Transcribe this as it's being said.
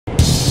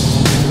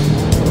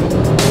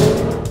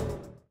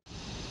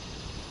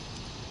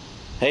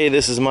Hey,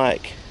 this is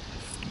Mike.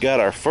 Got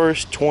our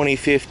first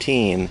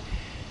 2015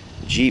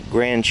 Jeep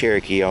Grand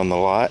Cherokee on the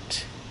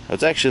lot.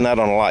 It's actually not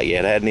on the lot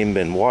yet. It hadn't even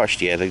been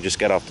washed yet. It just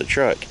got off the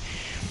truck.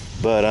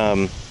 But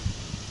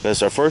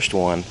it's our first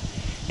one,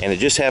 and it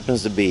just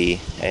happens to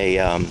be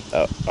a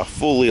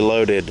fully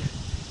loaded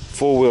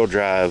four-wheel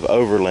drive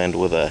Overland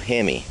with a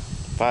HEMI,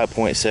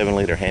 5.7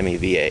 liter HEMI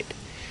V8.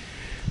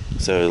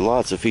 So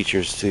lots of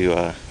features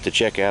to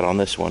check out on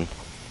this one.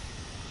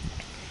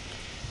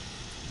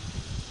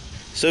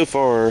 So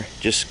far,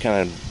 just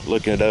kind of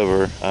looking it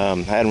over, I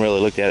hadn't really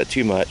looked at it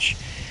too much,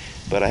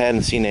 but I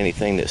hadn't seen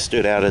anything that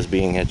stood out as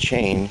being a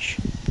change.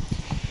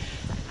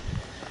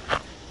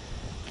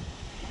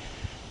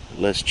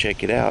 Let's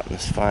check it out.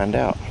 Let's find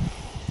out.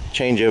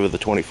 Change over the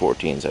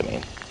 2014s, I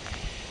mean.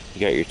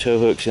 You got your tow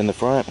hooks in the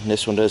front, and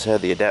this one does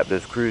have the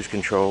adaptive cruise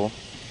control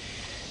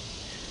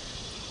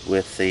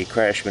with the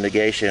crash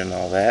mitigation and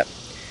all that.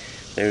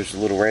 There's a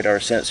little radar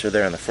sensor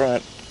there in the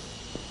front.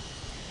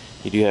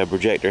 You do have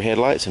projector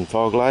headlights and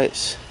fog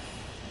lights.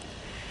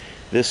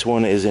 This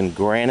one is in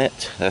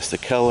Granite. That's the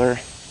color.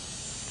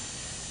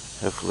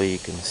 Hopefully you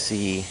can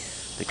see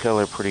the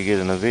color pretty good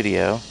in the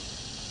video.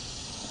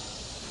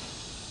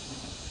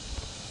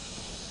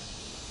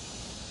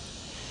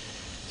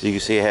 So you can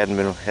see it hadn't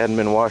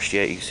been washed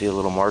yet. You can see a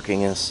little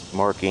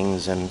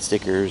markings and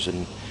stickers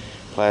and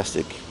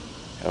plastic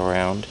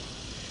around.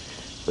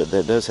 But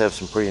that does have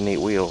some pretty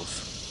neat wheels.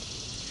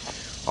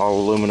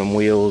 All aluminum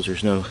wheels.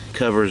 There's no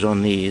covers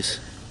on these.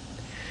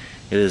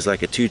 It is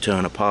like a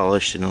two-tone, a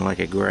polished and like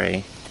a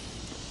gray.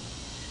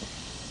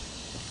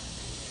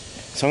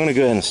 So I'm going to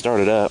go ahead and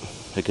start it up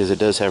because it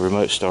does have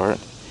remote start.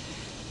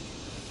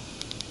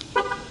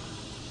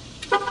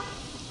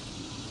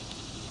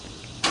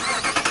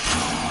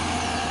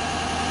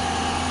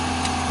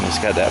 And it's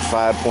got that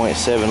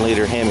 5.7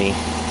 liter HEMI.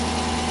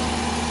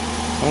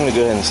 I'm going to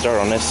go ahead and start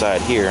on this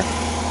side here.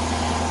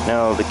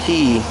 Now the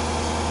key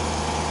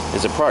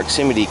is a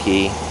proximity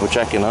key, which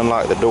I can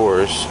unlock the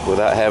doors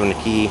without having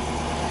the key,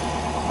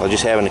 or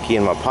just having the key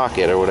in my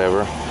pocket or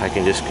whatever. I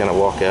can just kind of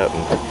walk up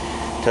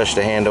and touch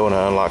the handle and it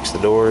unlocks the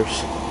doors,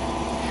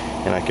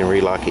 and I can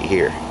relock it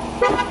here.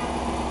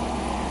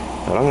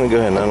 But I'm going to go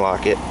ahead and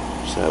unlock it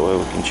so that way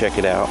we can check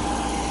it out.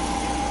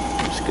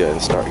 Let's go ahead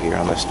and start here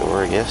on this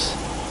door, I guess.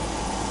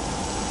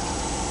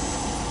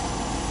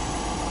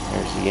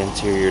 There's the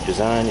interior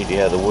design. You do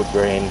have the wood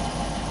grain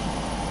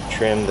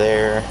trim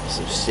there,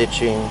 some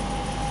stitching,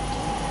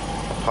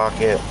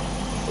 pocket.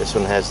 This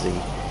one has the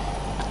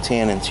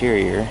tan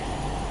interior.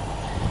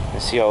 You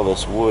see all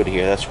this wood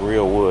here, that's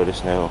real wood,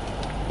 there's no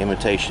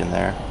imitation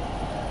there.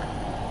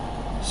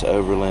 It's an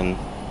Overland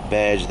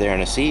badge there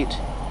in the seat,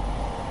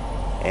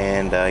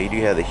 and you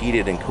do have the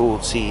heated and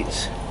cooled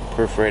seats,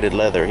 perforated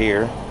leather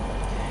here,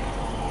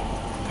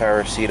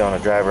 power seat on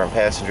the driver and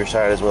passenger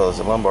side, as well as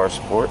the lumbar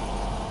support.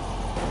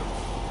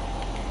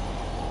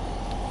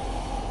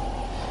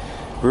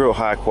 Real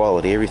high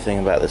quality. Everything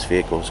about this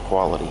vehicle is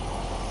quality.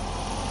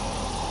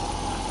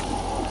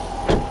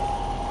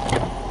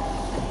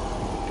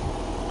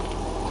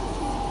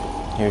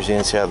 Here's the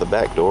inside of the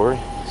back door.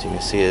 As you can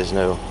see, there's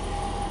no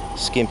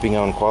skimping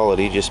on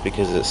quality just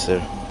because it's the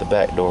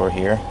back door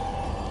here.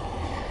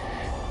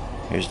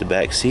 Here's the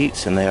back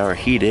seats, and they are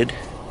heated.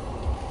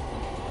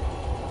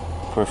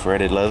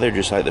 Perforated leather,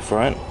 just like the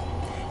front.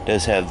 It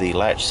does have the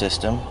latch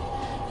system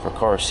for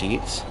car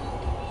seats.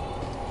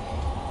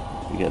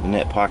 You got the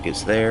net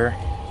pockets there.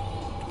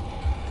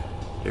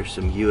 There's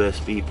some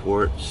USB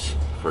ports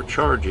for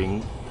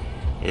charging,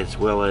 as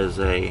well as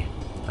a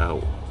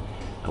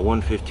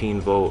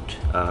 115 volt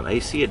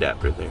AC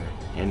adapter there,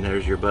 and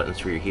there's your buttons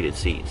for your heated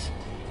seats,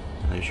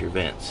 and there's your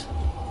vents.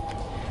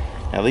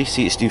 Now these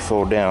seats do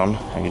fold down.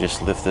 I can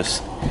just lift this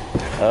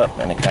up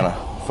and it kind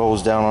of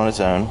folds down on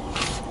its own.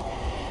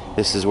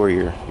 This is where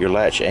your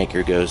latch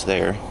anchor goes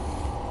there,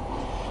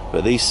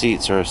 but these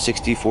seats are a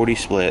 60-40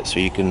 split, so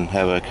you can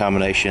have a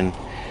combination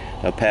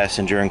of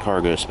passenger and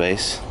cargo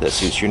space that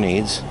suits your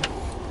needs.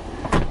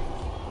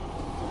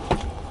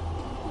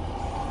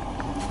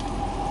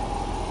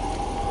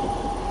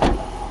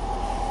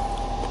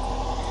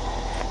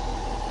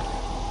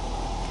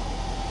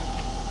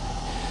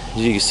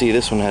 As you can see,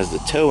 this one has the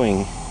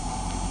towing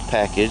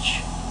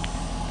package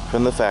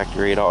from the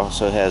factory. It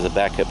also has a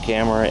backup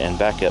camera and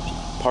backup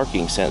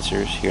parking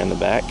sensors here in the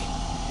back.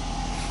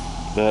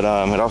 But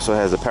it also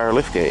has a power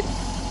lift gate.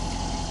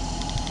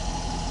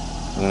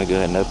 I'm going to go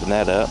ahead and open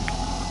that up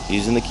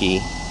using the key.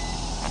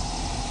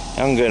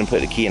 I'm going to go ahead and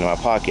put the key in my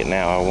pocket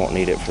now. I won't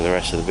need it for the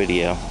rest of the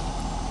video.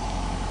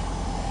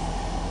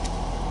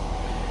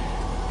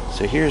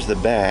 So here's the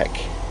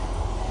back.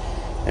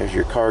 There's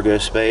your cargo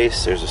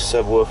space. There's a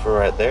subwoofer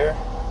right there.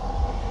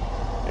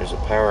 There's a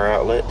power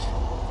outlet.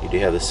 You do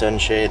have the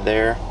sunshade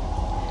there.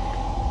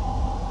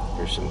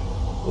 There's some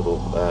little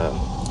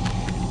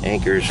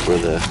anchors for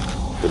the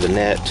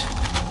net.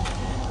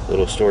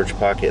 Little storage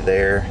pocket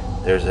there.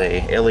 There's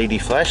a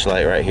LED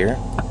flashlight right here,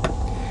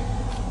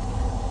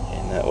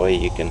 and that way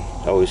you can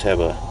always have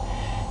a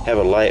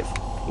light,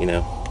 you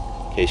know,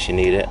 in case you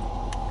need it.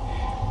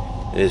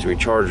 It is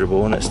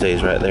rechargeable and it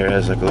stays right there. It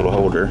has like a little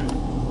holder.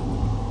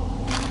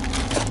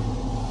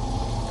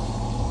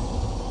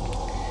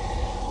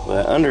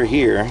 But under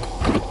here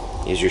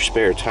is your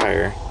spare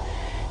tire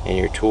and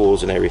your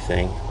tools and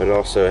everything, but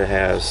also it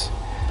has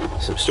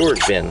some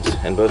storage bins,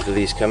 and both of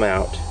these come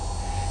out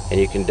and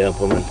you can dump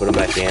them and put them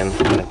back in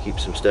and keep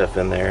some stuff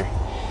in there.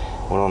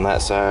 One on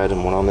that side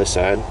and one on this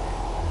side.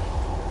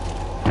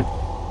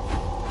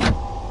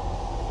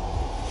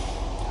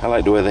 I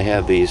like the way they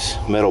have these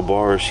metal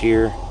bars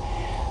here.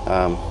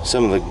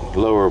 Some of the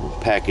lower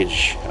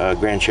package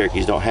Grand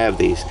Cherokees don't have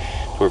these,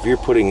 so if you're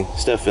putting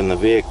stuff in the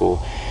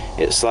vehicle,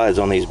 it slides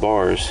on these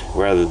bars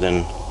rather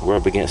than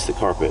rub against the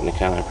carpet, and it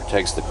kind of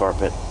protects the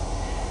carpet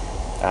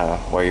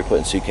while you're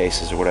putting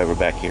suitcases or whatever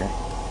back here.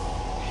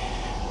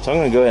 So I'm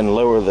going to go ahead and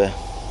lower the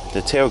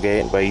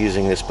tailgate by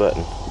using this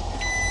button.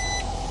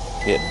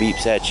 It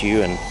beeps at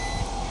you and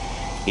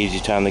gives you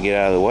time to get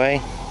out of the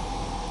way,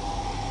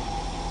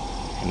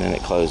 and then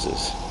it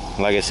closes.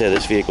 Like I said,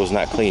 this vehicle is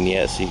not clean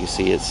yet, so you can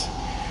see it's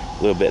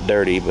a little bit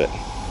dirty, but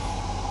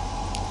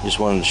just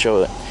wanted to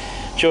show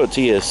it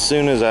to you as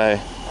soon as I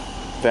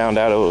found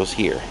out it was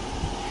here,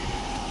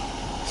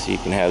 so you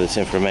can have this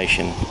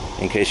information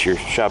in case you're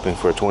shopping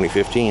for a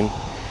 2015.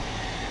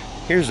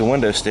 Here's the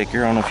window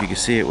sticker. I don't know if you can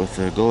see it with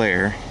the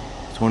glare.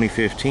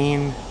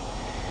 2015,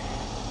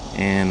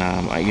 and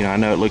I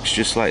know it looks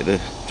just like the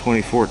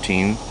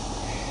 2014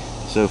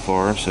 so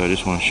far, so I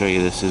just want to show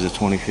you this is a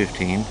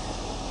 2015.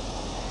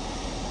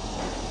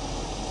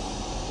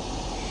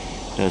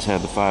 It does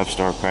have the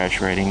 5-star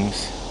crash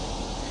ratings.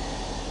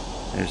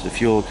 There's the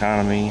fuel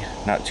economy,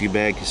 not too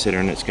bad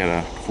considering it's got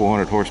a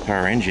 400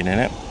 horsepower engine in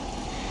it.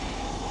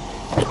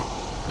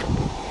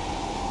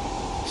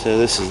 So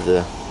this is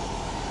the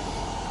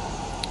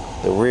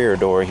rear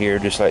door here,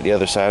 just like the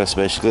other side. It's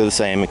basically the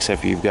same,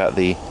 except you've got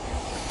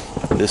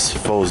this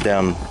folds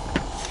down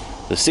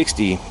the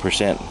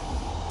 60%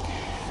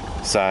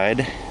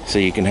 side, so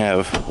you can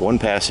have one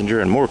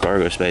passenger and more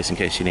cargo space in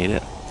case you need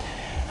it.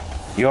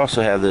 You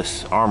also have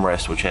this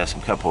armrest, which has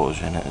some cup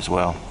holders in it as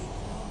well.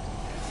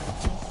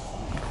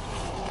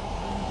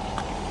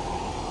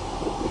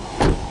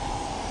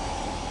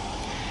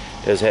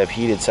 It does have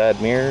heated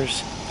side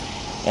mirrors,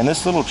 and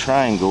this little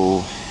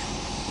triangle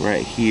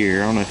right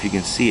here, I don't know if you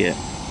can see it,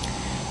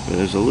 but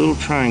there's a little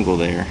triangle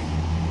there,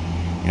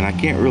 and I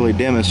can't really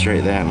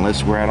demonstrate that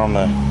unless we're out on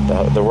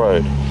the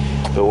road.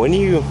 But when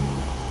you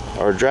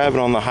are driving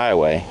on the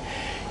highway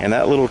and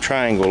that little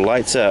triangle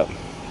lights up,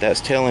 that's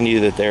telling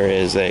you that there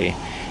is a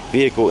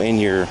vehicle in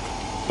your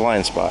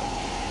blind spot.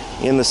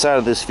 In the side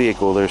of this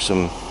vehicle there's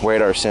some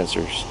radar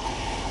sensors,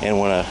 and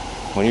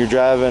when you're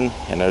driving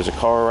and there's a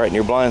car right in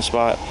your blind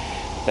spot,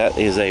 that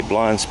is a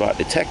blind spot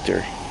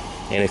detector.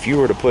 And if you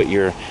were to put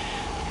your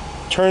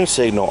turn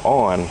signal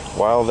on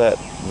while that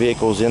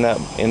vehicle's in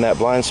that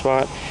blind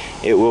spot,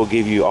 it will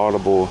give you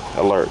audible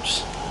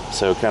alerts,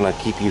 so kind of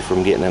keep you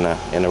from getting in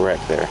a wreck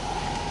there.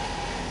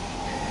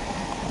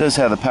 It does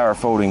have the power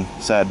folding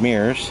side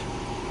mirrors.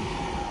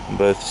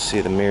 Both, see,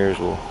 the mirrors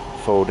will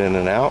fold in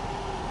and out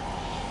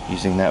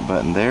using that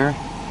button there.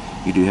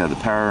 You do have the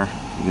power,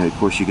 of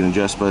course you can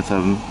adjust both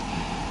of them,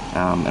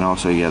 and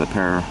also you have the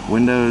power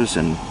windows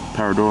and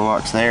power door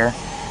locks there.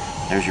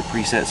 There's your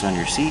presets on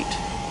your seat.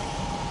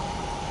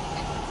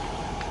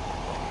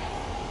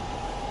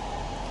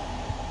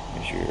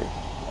 There's your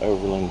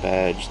Overland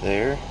badge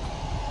there.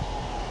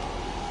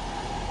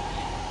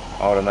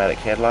 Automatic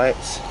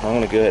headlights. I'm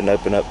going to go ahead and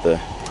open up the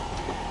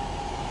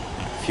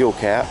fuel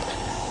cap.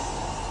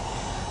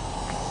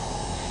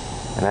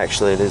 And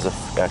actually it is a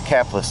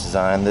capless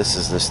design. This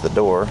is the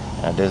door.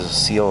 There's a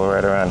seal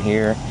right around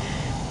here.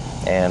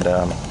 And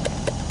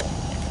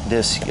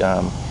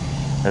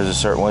there's a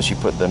certain, once you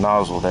put the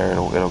nozzle there,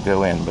 it'll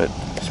go in, but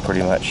it's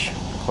pretty much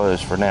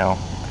closed for now.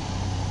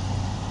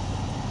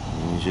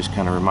 And just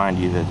kind of remind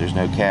you that there's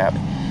no cap,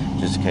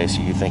 just in case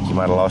you think you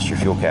might have lost your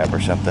fuel cap or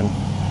something.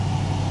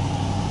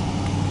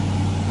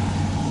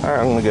 Alright,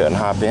 I'm going to go ahead and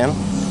hop in.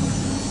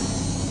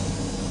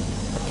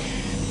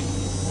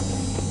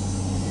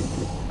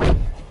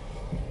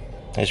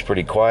 It's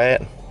pretty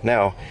quiet.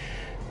 Now,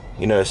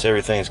 you notice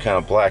everything's kind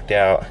of blacked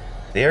out.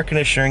 The air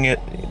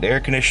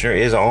conditioner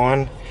is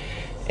on,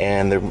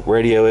 and the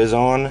radio is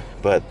on,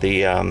 but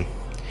the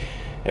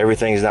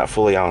everything is not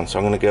fully on. So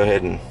I'm going to go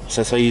ahead and,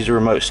 since I use a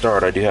remote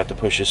start, I do have to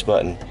push this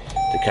button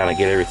to kind of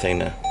get everything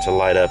to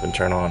light up and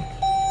turn on.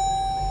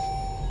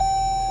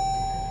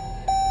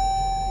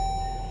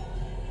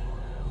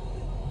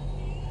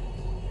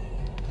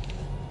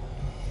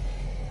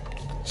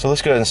 So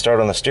let's go ahead and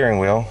start on the steering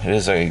wheel. It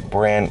is a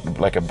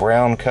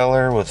brown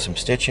color with some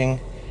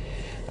stitching.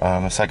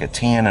 It's like a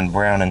tan and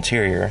brown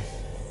interior.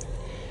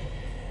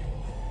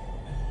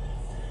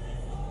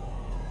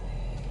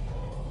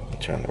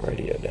 Turn the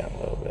radio down a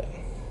little bit.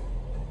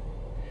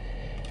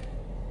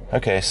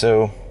 Okay,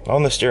 so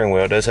on the steering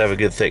wheel it does have a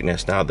good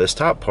thickness. Now this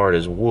top part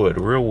is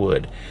wood, real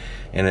wood,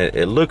 and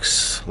it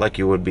looks like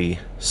it would be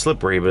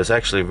slippery, but it's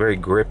actually very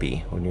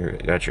grippy when you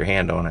got your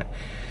hand on it.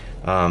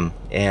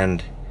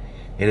 And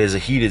it is a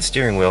heated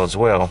steering wheel as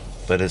well,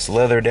 but it's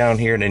leather down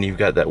here, and then you've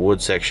got that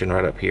wood section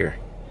right up here.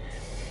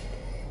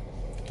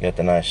 You got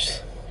the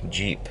nice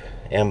Jeep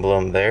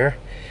emblem there.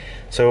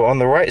 So on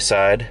the right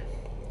side,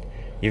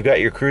 you've got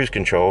your cruise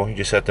control. You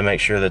just have to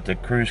make sure that the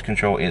cruise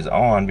control is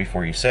on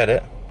before you set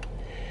it.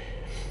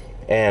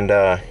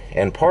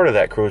 And part of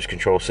that cruise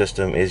control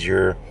system is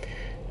your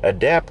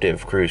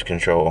adaptive cruise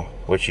control,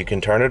 which you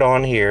can turn it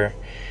on here,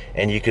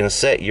 and you can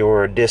set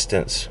your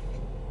distance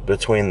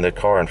between the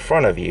car in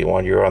front of you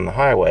when you're on the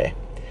highway.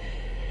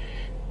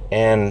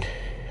 And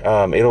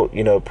it'll,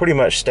 you know, pretty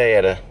much stay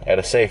at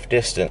a safe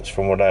distance,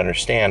 from what I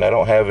understand. I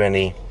don't have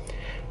any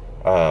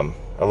a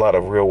lot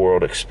of real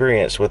world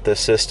experience with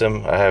this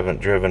system. I haven't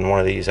driven one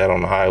of these out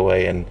on the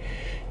highway and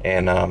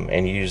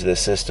used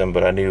this system,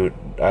 but I know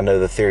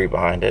the theory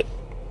behind it.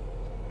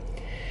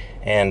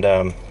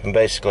 And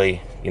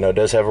basically, you know, it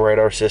does have a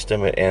radar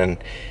system,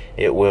 and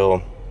it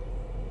will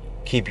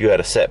keep you at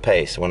a set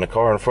pace. When the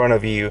car in front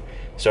of you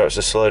starts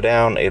to slow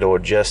down, it'll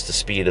adjust the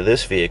speed of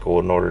this vehicle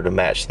in order to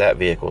match that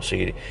vehicle, so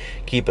you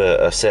keep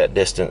a set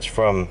distance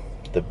from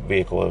the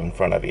vehicle in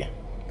front of you.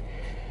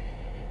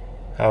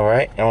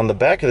 Alright, and on the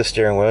back of the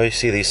steering wheel, you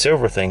see these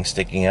silver things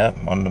sticking up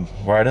on the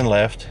right and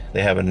left.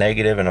 They have a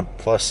negative and a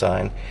plus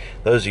sign.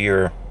 Those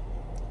are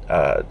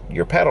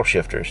your paddle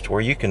shifters, to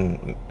where you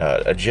can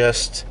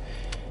adjust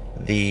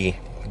the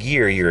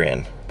gear you're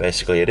in.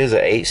 Basically, it is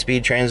an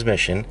 8-speed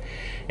transmission,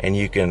 and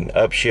you can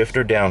upshift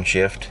or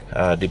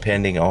downshift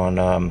depending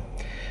on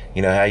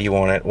you know, how you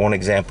want it. One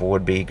example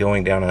would be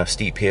going down a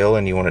steep hill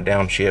and you want to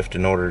downshift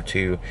in order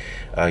to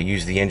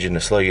use the engine to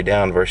slow you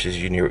down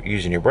versus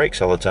using your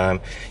brakes all the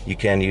time. You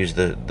can use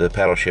the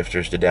paddle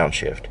shifters to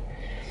downshift.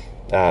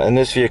 And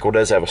this vehicle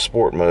does have a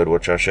sport mode,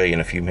 which I'll show you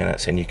in a few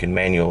minutes, and you can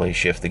manually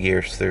shift the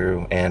gears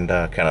through and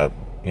kind of,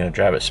 you know,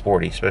 drive it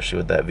sporty, especially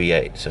with that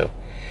V8. So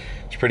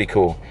it's pretty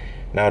cool.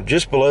 Now,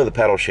 just below the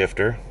paddle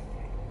shifter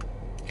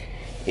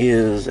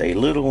is a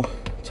little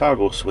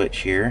toggle switch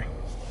here,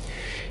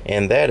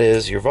 and that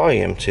is your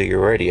volume to your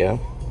radio.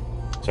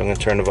 So I'm going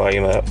to turn the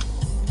volume up.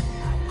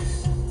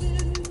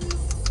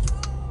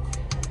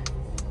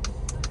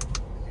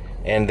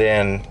 And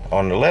then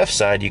on the left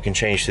side, you can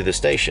change to the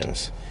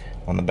stations.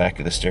 On the back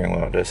of the steering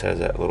wheel, it just has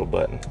that little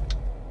button.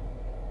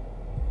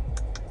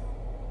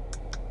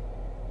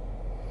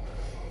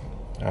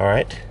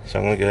 Alright, so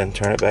I'm going to go ahead and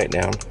turn it back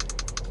down.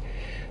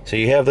 So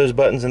you have those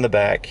buttons in the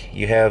back.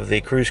 You have the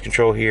cruise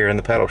control here and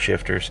the paddle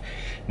shifters.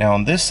 Now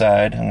on this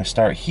side, I'm going to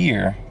start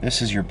here. This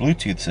is your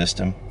Bluetooth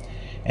system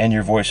and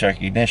your voice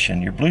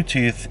recognition. Your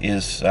Bluetooth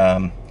is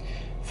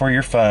for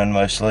your phone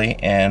mostly,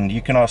 and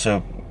you can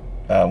also,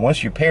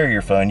 once you pair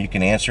your phone, you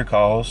can answer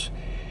calls.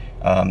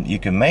 You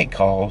can make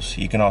calls.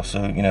 You can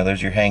also, you know,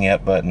 there's your hang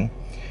up button.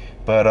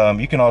 But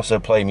you can also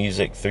play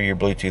music through your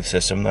Bluetooth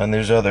system, and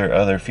there's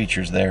other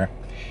features there.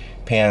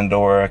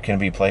 Pandora can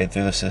be played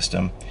through the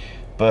system.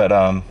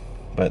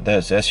 But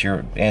that's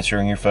your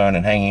answering your phone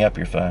and hanging up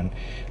your phone.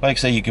 Like,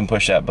 say you can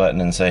push that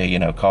button and say, you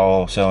know,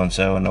 call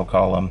so-and-so, and they'll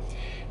call them.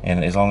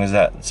 And as long as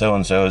that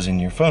so-and-so is in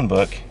your phone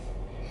book,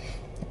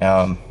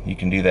 you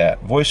can do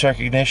that. Voice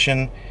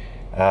recognition,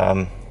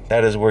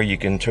 that is where you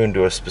can tune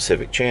to a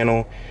specific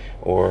channel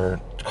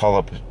or call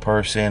up a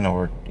person,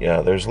 or,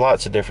 yeah, there's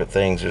lots of different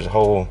things. There's a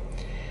whole,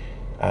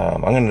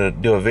 I'm going to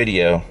do a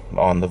video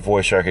on the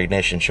voice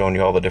recognition, showing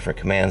you all the different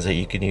commands that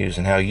you can use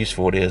and how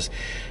useful it is.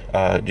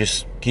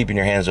 Just keeping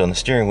your hands on the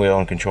steering wheel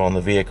and controlling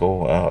the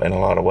vehicle in a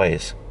lot of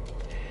ways.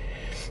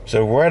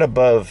 So right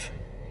above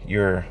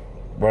there,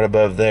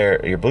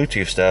 your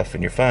Bluetooth stuff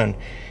and your phone,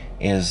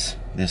 is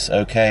this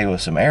OK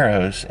with some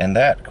arrows, and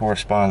that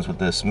corresponds with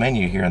this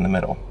menu here in the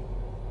middle.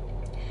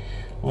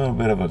 A little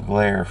bit of a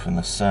glare from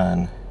the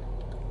sun.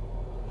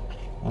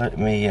 Let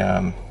me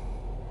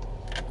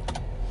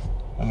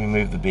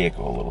move the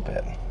vehicle a little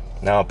bit.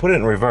 Now I'll put it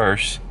in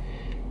reverse.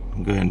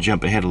 I'll go ahead and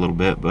jump ahead a little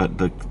bit, but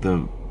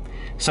the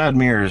side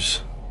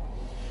mirrors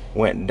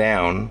went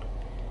down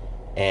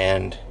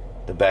and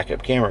the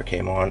backup camera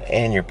came on,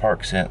 and your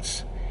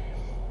ParkSense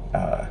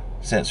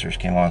sensors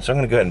came on. So I'm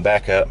going to go ahead and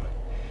back up.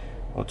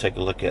 We'll take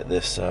a look at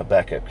this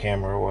backup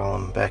camera while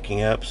I'm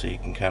backing up, so you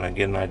can kind of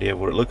get an idea of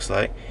what it looks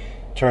like.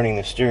 Turning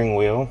the steering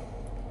wheel,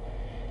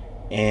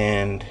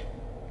 and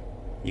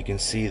you can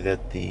see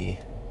that the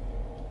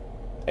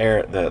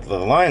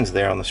lines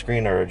there on the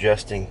screen are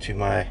adjusting to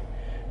my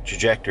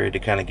trajectory to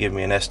kind of give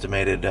me an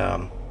estimated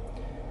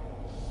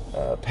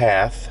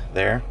path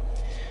there.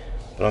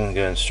 But I'm going to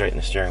go ahead and straighten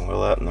the steering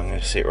wheel up, and I'm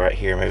going to sit right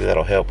here. Maybe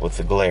that'll help with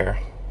the glare.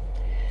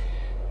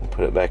 And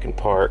put it back in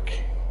park.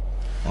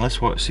 And let's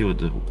see what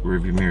the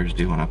rearview mirrors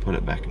do when I put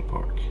it back in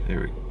park.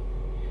 There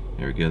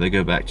we go. They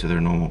go back to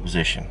their normal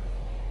position.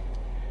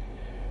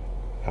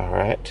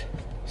 Alright,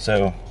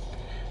 so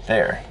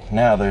there.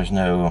 Now there's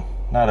not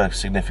a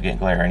significant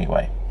glare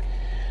anyway.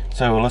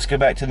 So let's go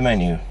back to the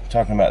menu,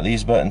 talking about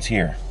these buttons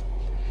here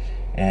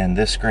and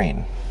this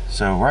screen.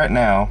 So right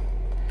now,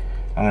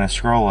 I'm going to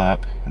scroll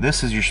up.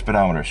 This is your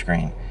speedometer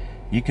screen.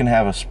 You can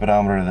have a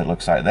speedometer that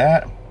looks like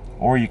that,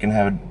 or you can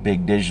have a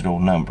big digital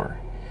number,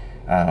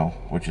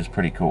 which is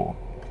pretty cool.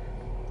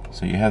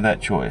 So you have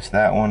that choice,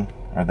 that one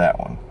or that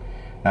one.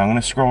 Now I'm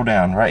going to scroll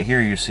down. Right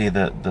here you see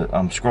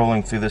I'm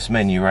scrolling through this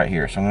menu right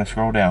here. So I'm going to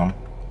scroll down,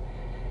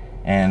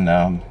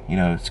 and you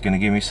know, it's going to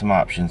give me some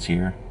options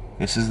here.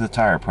 This is the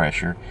tire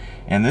pressure,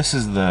 and this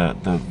is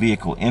the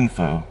vehicle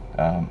info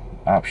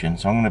option.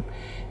 So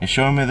it's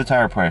showing me the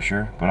tire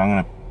pressure, but I'm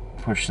going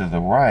to push to the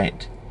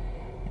right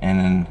and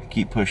then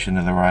keep pushing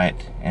to the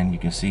right, and you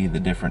can see the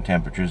different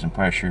temperatures and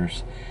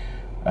pressures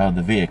of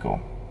the vehicle,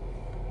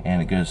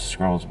 and it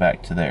scrolls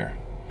back to there.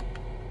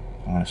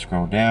 I'm going to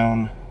scroll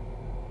down.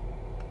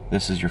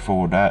 This is your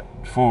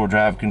four-wheel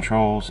drive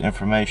controls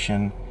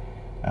information.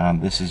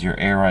 This is your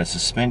air ride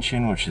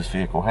suspension, which this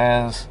vehicle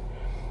has,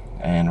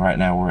 and right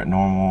now we're at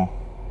normal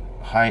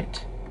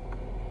height.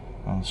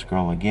 I'll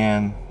scroll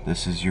again.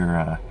 This is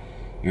your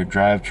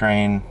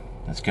drivetrain.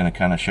 That's going to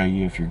kind of show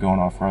you if you're going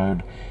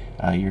off-road.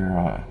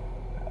 Your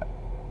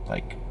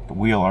like the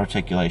wheel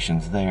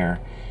articulations there.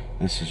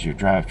 This is your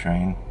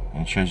drivetrain,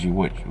 and it shows you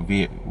which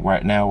vehicle.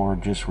 Right now we're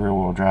just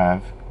rear-wheel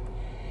drive.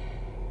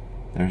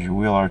 There's your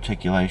wheel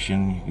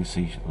articulation. You can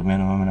see the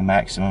minimum and the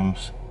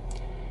maximums.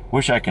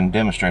 Wish I can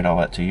demonstrate all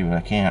that to you, but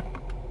I can't.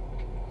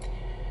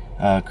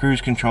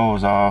 Cruise control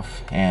is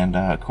off, and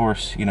of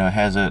course, you know, it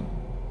has a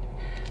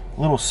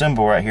little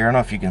symbol right here. I don't know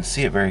if you can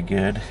see it very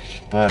good,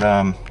 but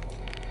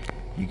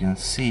you can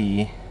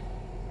see.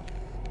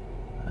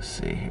 Let's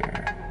see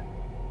here.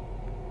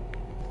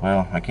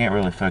 Well, I can't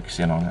really focus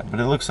in on it, but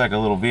it looks like a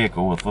little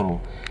vehicle with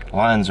little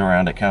lines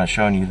around it, kind of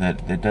showing you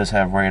that it does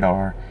have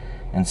radar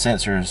and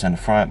sensors in the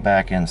front,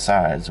 back, and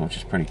sides, which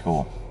is pretty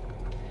cool.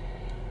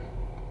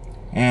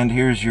 And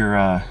here's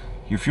your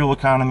fuel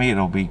economy.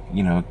 It'll be,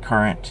 you know,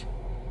 current.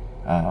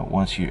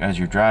 As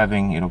you're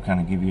driving, it'll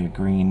kind of give you a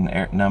green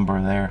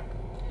number there.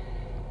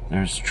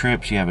 There's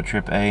trips. You have a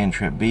trip A and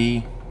trip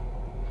B.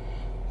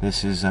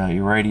 This is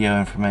your radio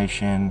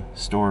information.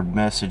 Stored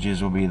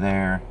messages will be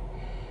there,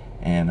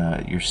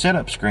 and your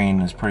setup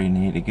screen is pretty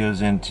neat. It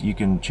goes into, you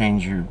can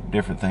change your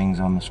different things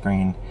on the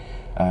screen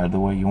the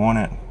way you want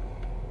it.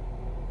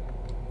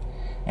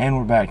 And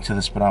we're back to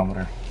the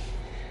speedometer,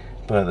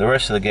 but the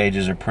rest of the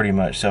gauges are pretty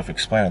much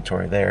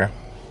self-explanatory there.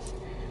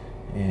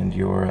 And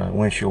your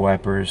windshield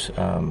wipers,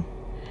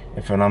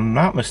 if I'm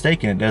not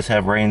mistaken, it does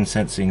have rain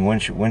sensing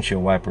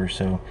windshield wipers,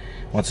 so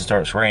once it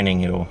starts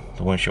raining,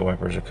 the windshield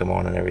wipers will come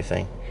on and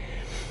everything.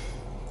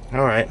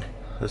 Alright,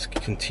 let's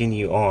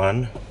continue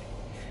on.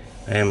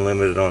 I am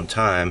limited on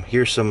time.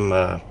 Here's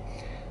some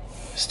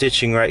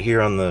stitching right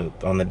here on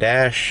the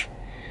dash,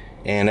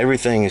 and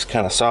everything is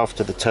kind of soft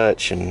to the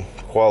touch and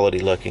quality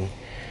looking.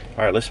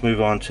 Alright, let's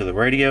move on to the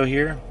radio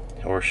here,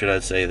 or should I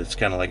say that's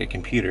kind of like a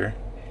computer.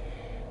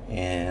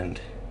 And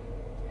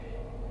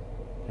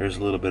there's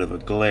a little bit of a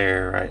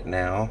glare right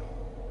now.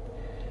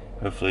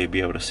 Hopefully you'll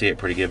be able to see it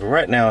pretty good. But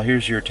right now,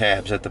 here's your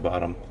tabs at the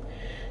bottom.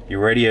 Your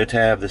radio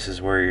tab, this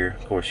is where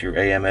of course your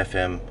AM,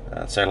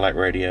 FM, satellite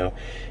radio.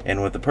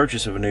 And with the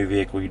purchase of a new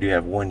vehicle, you do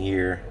have 1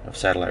 year of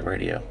satellite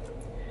radio.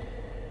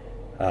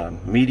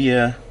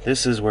 Media,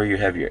 this is where you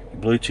have your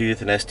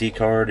Bluetooth and SD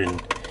card and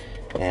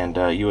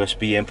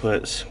USB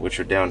inputs,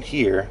 which are down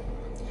here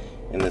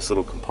in this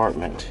little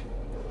compartment.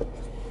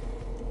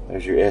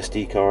 There's your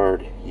SD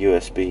card,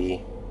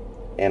 USB,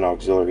 and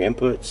auxiliary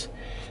inputs.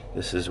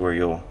 This is where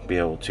you'll be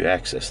able to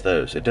access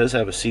those. It does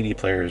have a CD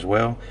player as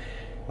well,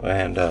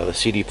 and the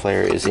CD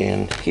player is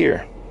in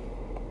here,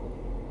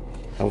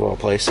 of all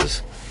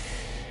places.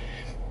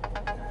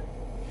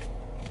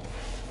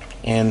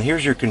 And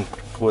here's your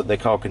what they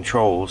call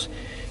controls: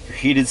 your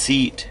heated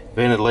seat,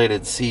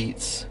 ventilated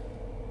seats,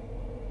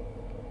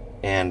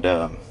 and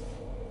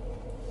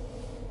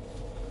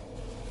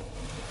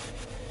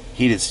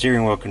heated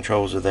steering wheel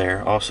controls are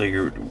there. Also,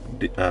 your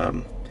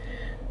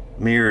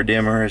mirror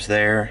dimmer is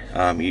there.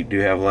 You do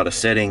have a lot of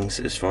settings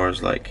as far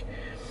as like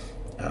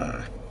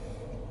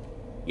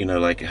you know,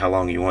 like how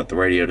long you want the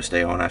radio to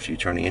stay on after you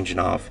turn the engine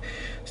off,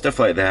 stuff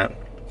like that.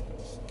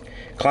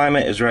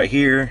 Climate is right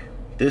here.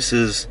 This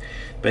is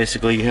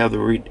basically, you have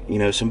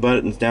the some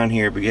buttons down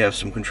here, but you have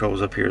some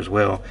controls up here as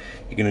well.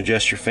 You can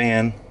adjust your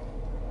fan.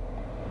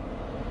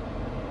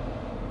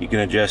 You can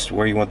adjust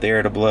where you want the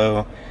air to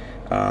blow,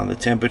 the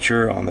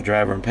temperature on the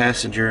driver and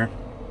passenger,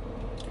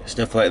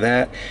 stuff like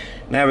that.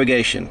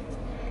 Navigation.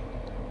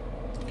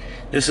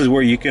 This is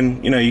where you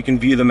can, you can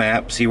view the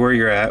map, see where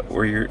you're at,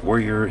 where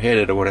you're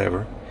headed or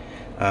whatever.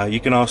 You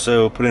can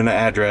also put in an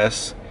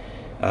address.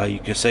 You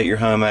can set your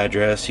home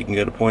address. You can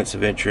go to points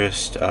of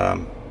interest,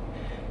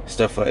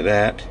 stuff like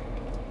that.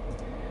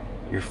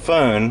 Your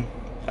phone.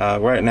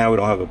 Right now we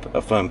don't have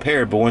a phone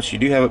paired, but once you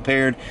do have it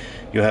paired,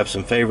 you'll have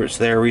some favorites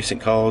there,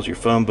 recent calls, your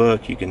phone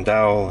book. You can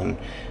dial and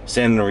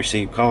send and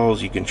receive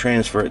calls. You can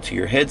transfer it to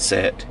your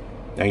headset,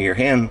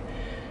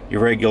 your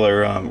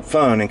regular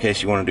phone, in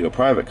case you want to do a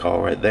private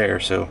call right there.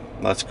 So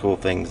lots of cool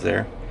things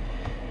there.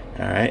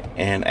 Alright,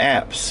 and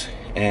apps.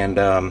 And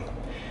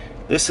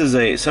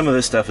some of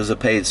this stuff is a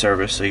paid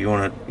service, so you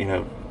want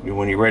to,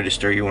 when you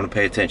register, you want to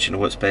pay attention to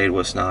what's paid,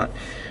 what's not.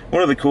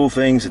 One of the cool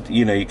things that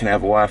you can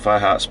have a Wi-Fi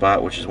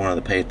hotspot, which is one of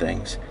the paid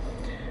things.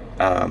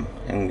 I'm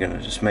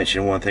gonna just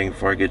mention one thing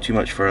before I get too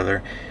much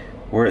further.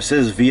 Where it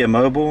says via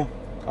mobile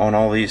on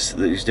all these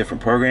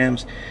different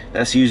programs,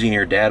 that's using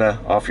your data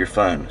off your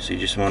phone. So you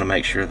just want to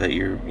make sure that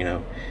you're, you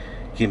know,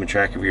 keeping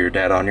track of your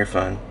data on your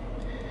phone.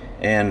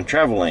 And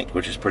TravelLink,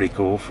 which is pretty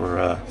cool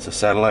for it's a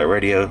satellite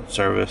radio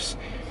service,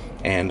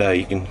 and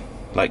you can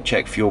like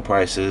check fuel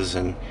prices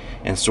and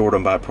sort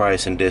them by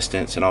price and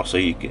distance, and also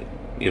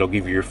it'll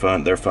give you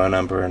their phone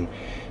number,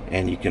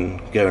 and you can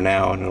go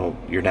now, and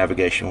your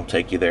navigation will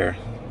take you there.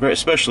 Very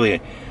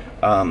especially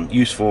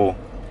useful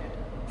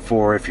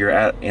for if you're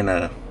in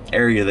a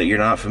area that you're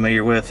not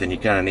familiar with and you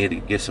kind of need to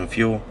get some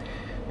fuel.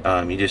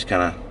 You just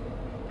kind of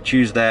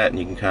choose that, and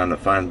you can kind of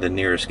find the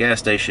nearest gas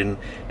station,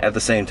 at the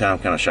same time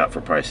kind of shop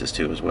for prices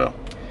too as well.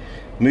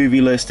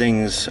 Movie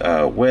listings,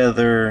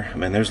 weather, I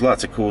mean, there's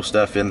lots of cool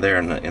stuff in there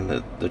in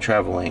the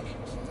TravelLink.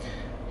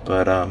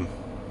 But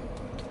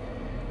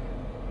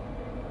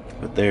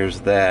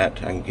there's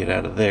that. I can get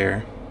out of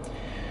there.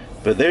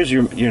 But there's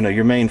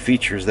your main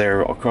features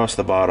there across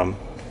the bottom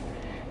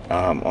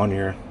on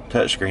your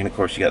touchscreen. Of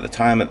course, you got the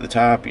time at the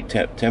top, your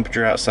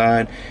temperature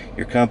outside,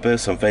 your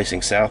compass. I'm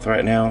facing south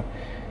right now.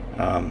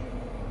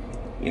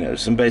 You know,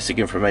 some basic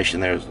information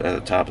there at the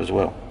top as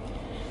well.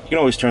 You can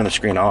always turn the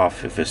screen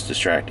off if it's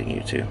distracting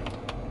you too.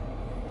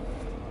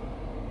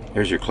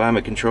 There's your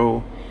climate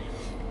control.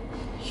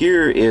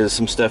 Here is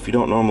some stuff you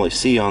don't normally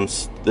see on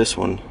this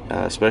one,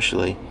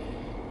 especially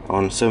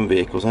on some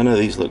vehicles. I know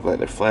these look like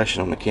they're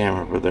flashing on the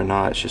camera, but they're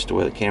not. It's just the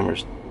way the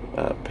camera's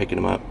picking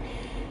them up.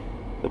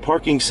 The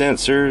parking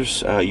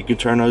sensors, you can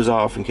turn those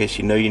off in case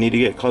you know you need to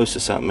get close to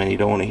something and you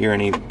don't want to hear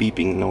any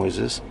beeping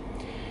noises.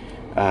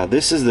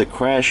 This is the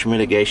crash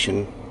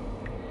mitigation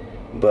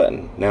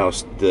button. Now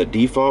the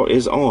default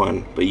is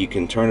on, but you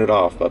can turn it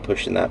off by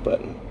pushing that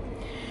button.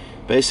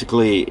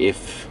 Basically,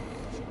 if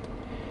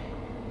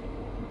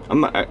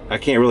I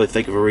can't really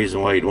think of a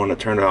reason why you'd want to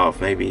turn it off.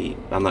 Maybe,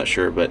 I'm not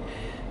sure, but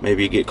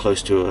maybe you get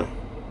close to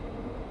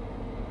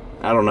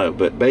I don't know.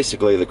 But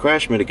basically, the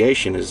crash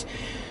mitigation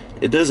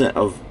it doesn't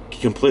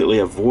completely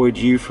avoid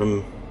you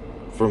from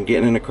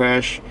getting in a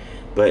crash,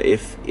 but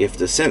if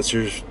the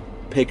sensors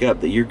pick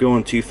up that you're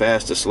going too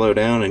fast to slow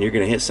down and you're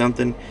going to hit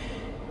something,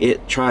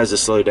 it tries to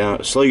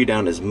slow you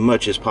down as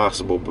much as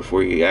possible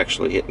before you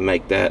actually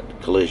make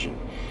that collision.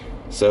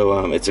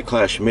 So it's a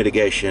crash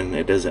mitigation.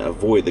 It doesn't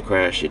avoid the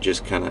crash, it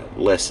just kind of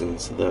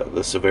lessens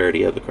the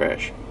severity of the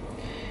crash.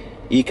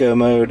 Eco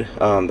mode,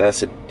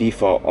 that's a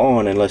default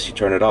on unless you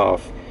turn it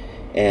off,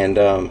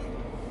 and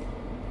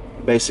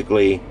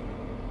basically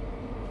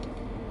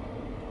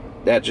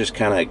that just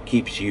kind of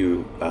keeps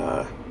you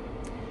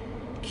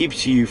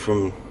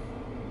from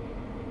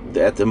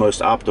at the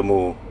most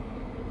optimal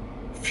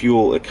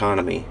fuel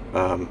economy.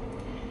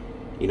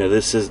 You know,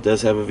 this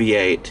does have a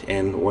V8,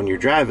 and when you're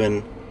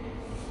driving,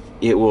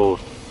 it will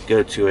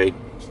go to a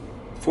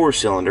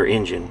 4-cylinder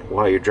engine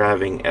while you're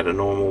driving at a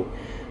normal,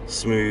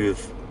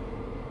 smooth,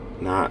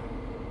 not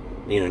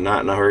in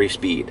a hurry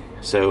speed.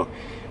 So,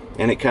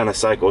 and it kind of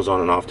cycles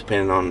on and off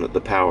depending on the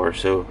power.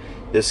 So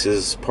this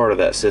is part of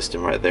that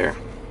system right there.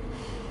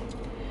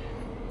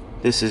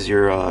 This is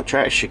your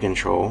traction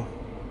control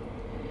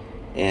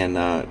and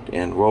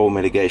roll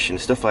mitigation,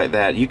 stuff like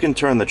that. You can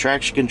turn the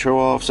traction control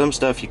off. Some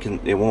stuff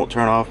it won't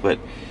turn off, but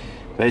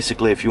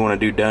basically if you want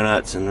to do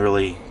donuts and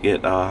really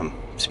get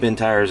spin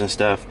tires and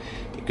stuff,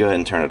 you go ahead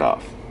and turn it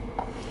off.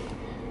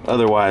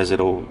 Otherwise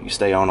it'll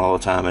stay on all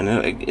the time,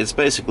 and it's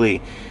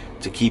basically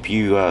to keep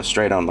you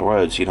straight on the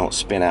road so you don't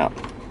spin out.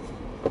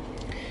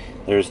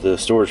 There's the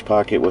storage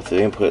pocket with the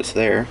inputs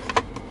there.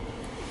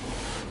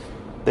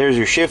 There's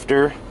your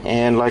shifter,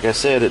 and like I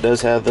said, it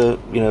does have the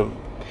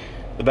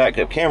the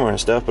backup camera and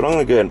stuff, but I'm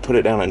going to go ahead and put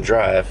it down in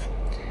drive.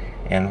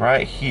 And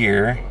right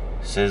here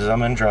says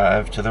I'm in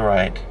drive to the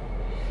right,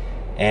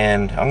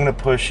 and I'm going to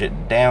push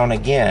it down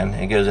again.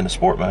 It goes into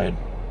sport mode,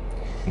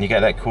 and you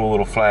got that cool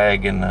little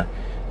flag and the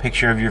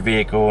picture of your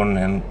vehicle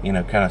and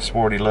kind of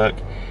sporty look.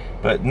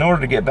 But in order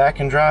to get back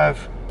in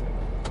drive,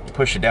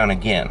 push it down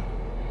again.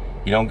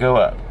 You don't go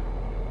up.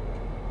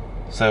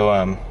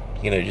 So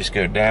just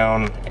go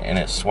down, and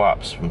it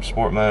swaps from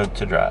sport mode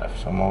to drive.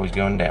 So I'm always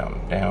going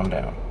down, down,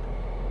 down.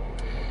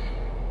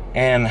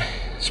 And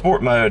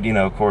sport mode,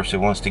 of course, it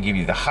wants to give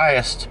you the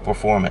highest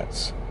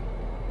performance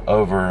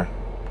over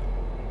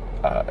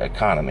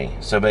economy.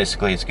 So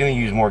basically, it's going to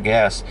use more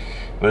gas,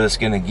 but it's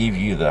going to give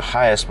you the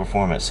highest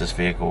performance this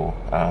vehicle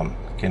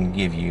can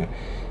give you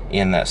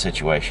in that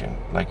situation.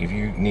 Like if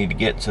you need to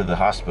get to the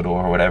hospital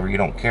or whatever, you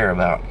don't care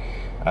about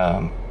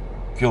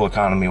fuel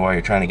economy while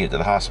you're trying to get to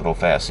the hospital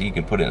fast, so you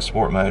can put it in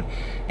sport mode,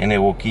 and it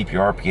will keep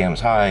your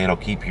RPMs high. It'll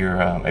keep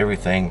your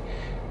everything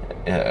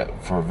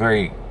for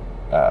very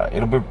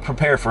it'll be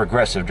prepared for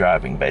aggressive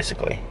driving,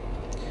 basically.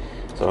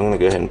 So I'm going to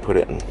go ahead and put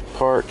it in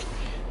park.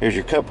 Here's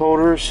your cup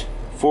holders,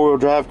 4-wheel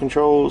drive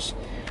controls.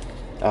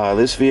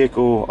 This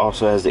vehicle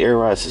also has the air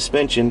ride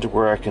suspension to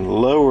where I can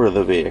lower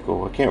the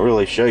vehicle. I can't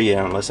really show you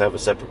unless I have a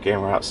separate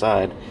camera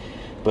outside,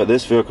 but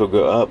this vehicle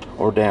go up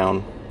or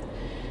down,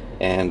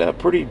 and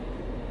pretty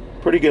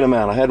good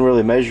amount. I hadn't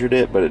really measured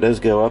it, but it does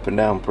go up and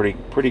down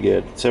pretty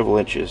good, several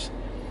inches.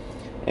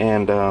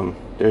 And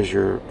there's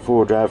your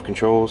four-wheel drive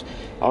controls.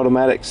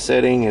 Automatic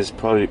setting is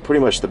probably pretty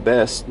much the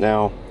best.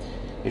 Now,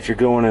 if you're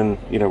going in,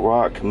 you know,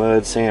 rock,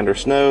 mud, sand, or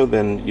snow,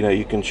 then, you know,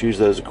 you can choose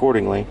those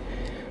accordingly.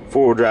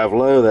 Four-wheel drive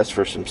low, that's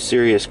for some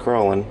serious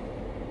crawling.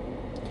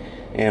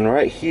 And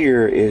right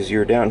here is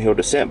your downhill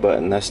descent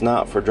button. That's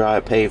not for dry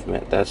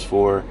pavement. That's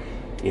for,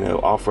 you know,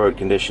 off-road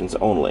conditions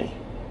only.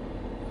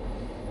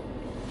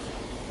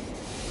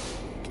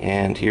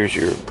 And here's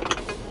your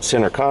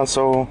center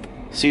console,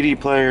 CD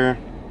player,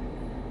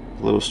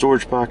 a little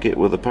storage pocket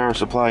with a power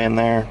supply in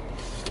there.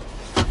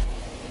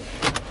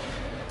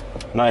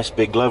 Nice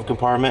big glove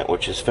compartment,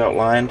 which is felt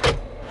lined.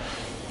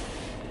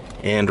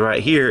 And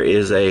right here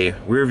is a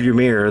rear view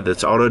mirror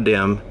that's auto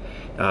dim.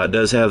 It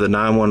does have the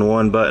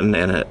 911 button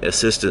and an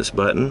assistance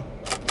button.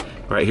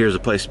 Right here's a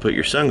place to put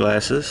your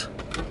sunglasses.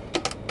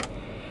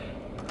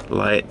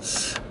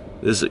 Lights.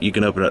 You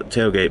can open up the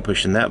tailgate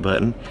pushing that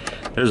button.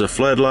 There's a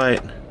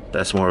floodlight.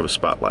 That's more of a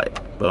spotlight,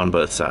 but on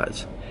both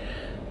sides.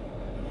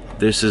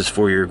 This is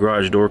for your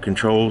garage door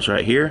controls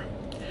right here.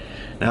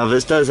 Now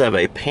this does have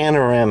a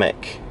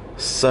panoramic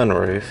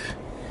sunroof,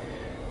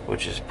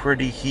 which is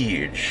pretty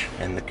huge,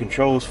 and the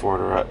controls for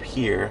it are up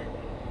here.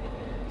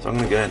 So I'm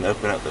going to go ahead and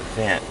open up the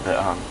vent,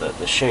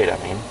 the shade, I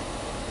mean.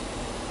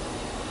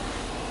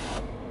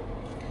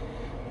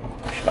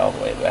 Push it all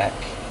the way back.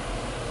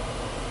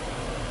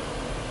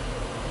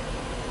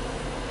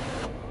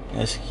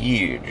 It's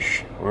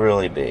huge,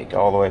 really big,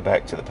 all the way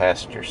back to the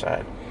passenger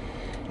side.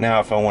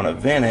 Now if I want to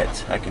vent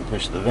it, I can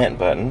push the vent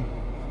button.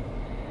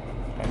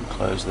 I can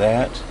close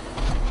that,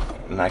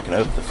 and I can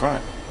open the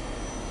front.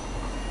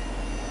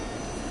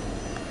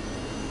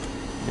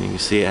 And you can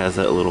see it has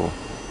that little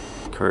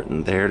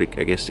curtain there, I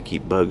guess to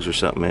keep bugs or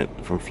something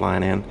from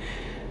flying in.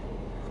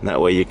 And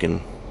that way you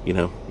can, you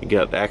know, you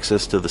got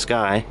access to the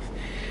sky,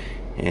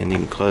 and you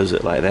can close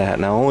it like that.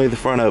 Now only the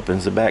front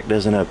opens, the back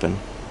doesn't open.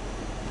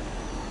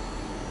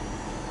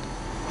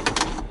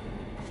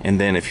 And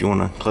then if you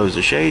want to close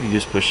the shade, you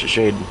just push the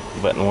shade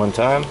button one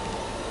time,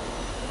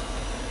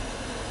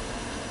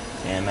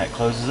 and that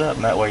closes up.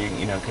 And that way,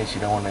 you know, in case you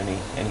don't want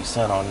any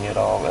sun on you at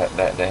all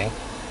that day,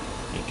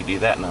 you can do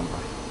that number.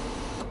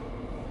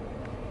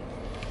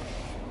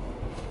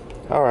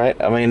 Alright,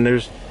 I mean,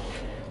 there's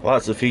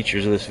lots of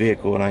features of this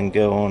vehicle, and I can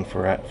go on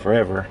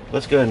forever.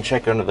 Let's go ahead and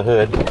check under the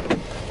hood,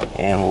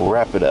 and we'll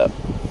wrap it up.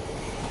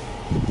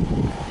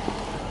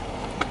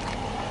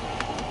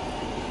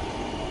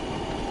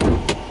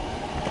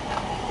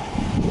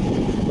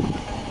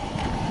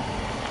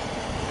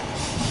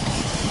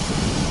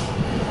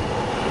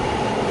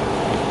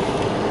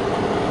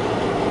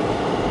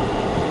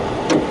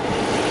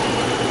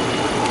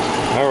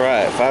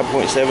 Alright,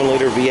 5.7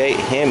 liter V8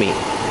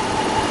 HEMI.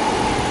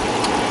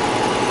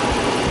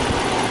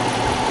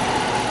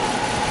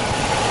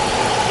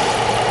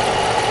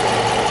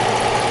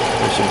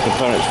 Some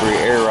components for your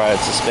air ride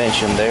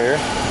suspension there.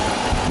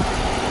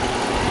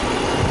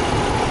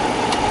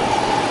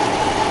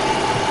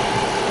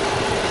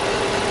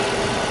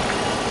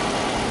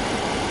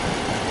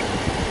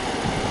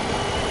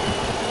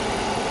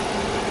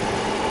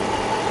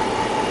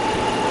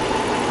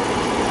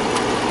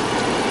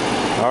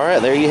 All right,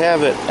 there you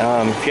have it.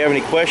 If you have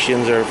any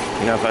questions, or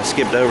if I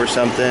skipped over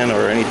something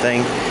or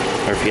anything,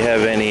 or if you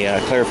have any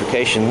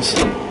clarifications,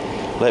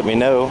 let me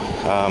know.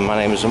 My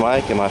name is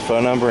Mike, and my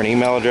phone number and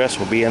email address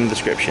will be in the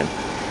description.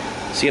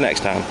 See you next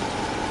time.